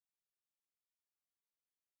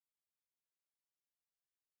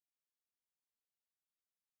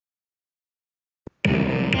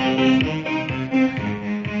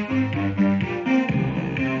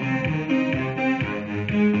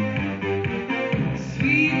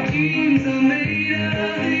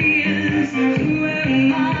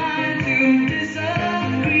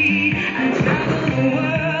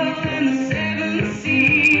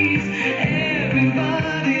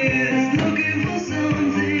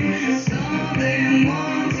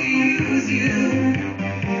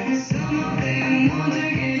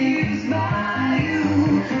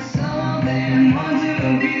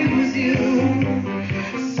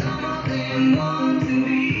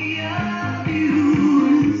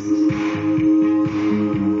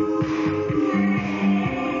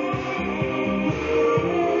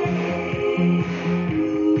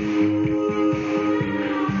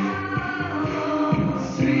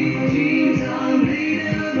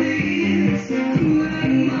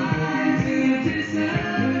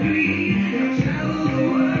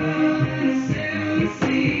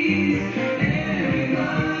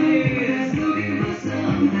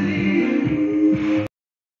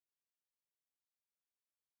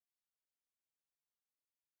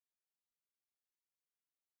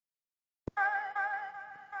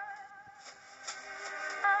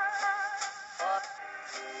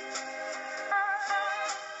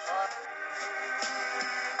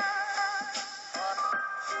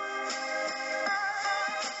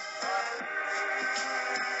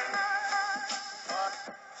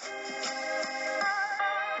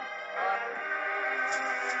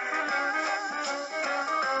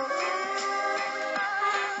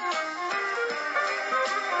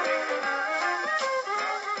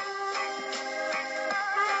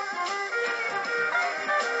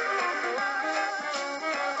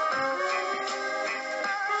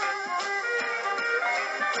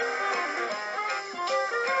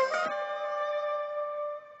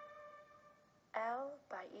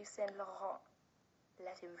Laurent,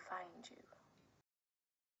 let him find you.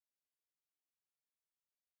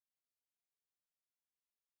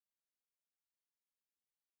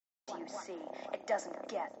 You see, it doesn't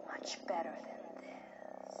get much better than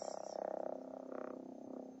this.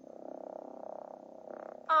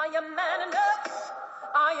 Are you man enough?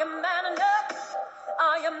 Are you man enough?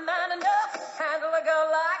 Are you man enough to handle a girl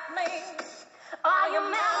like me? Are you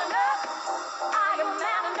man enough? Are you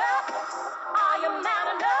man enough? Are you man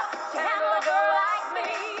enough to handle a girl like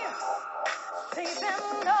me?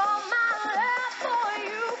 Saving all my love for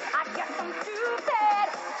you, I guess I'm too bad.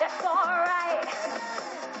 That's alright.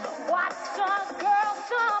 What's a girl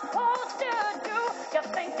supposed to do? You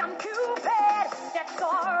think I'm too bad? That's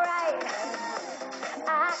alright.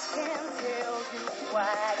 I can tell you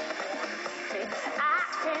why. I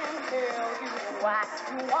can tell you why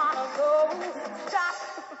you wanna go. Stop.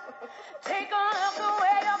 Take a look the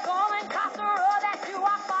way you're going, 'cause the road that you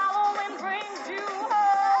are following brings you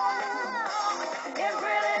home. It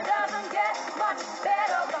really doesn't get much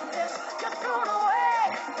better than this. You're thrown away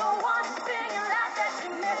the one thing in life that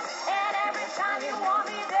you miss, and every time you want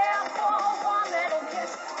me there for one little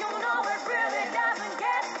kiss, you know it really doesn't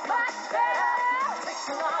get much better. Takes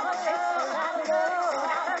a lot of love, a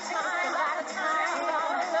lot of time, a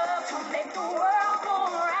lot of love to make the world go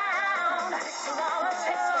round. Takes a lot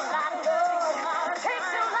of love,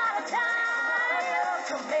 takes a lot of time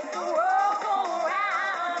to make the world go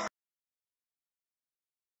round.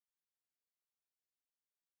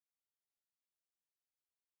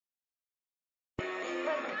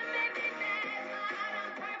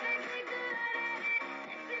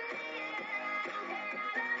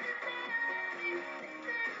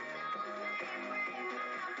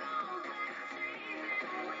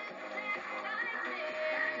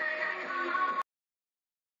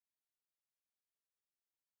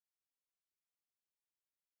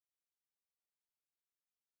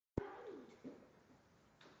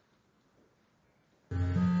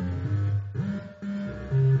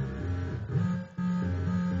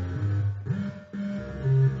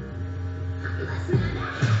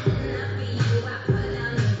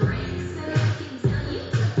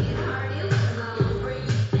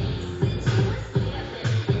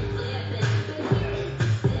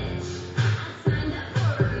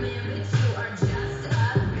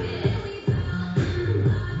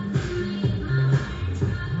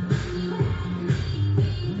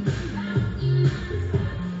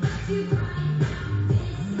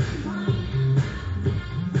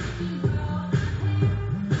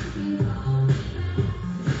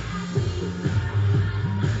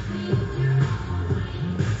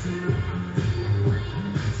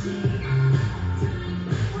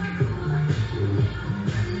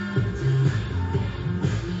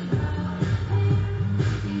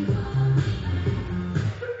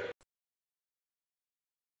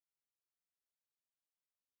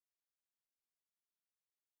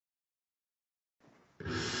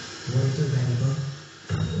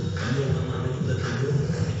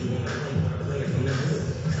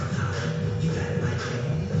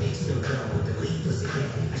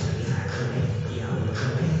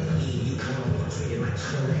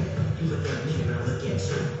 You look at me and I look at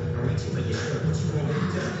you. I'm reaching for your shirt. What you want me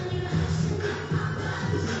to do?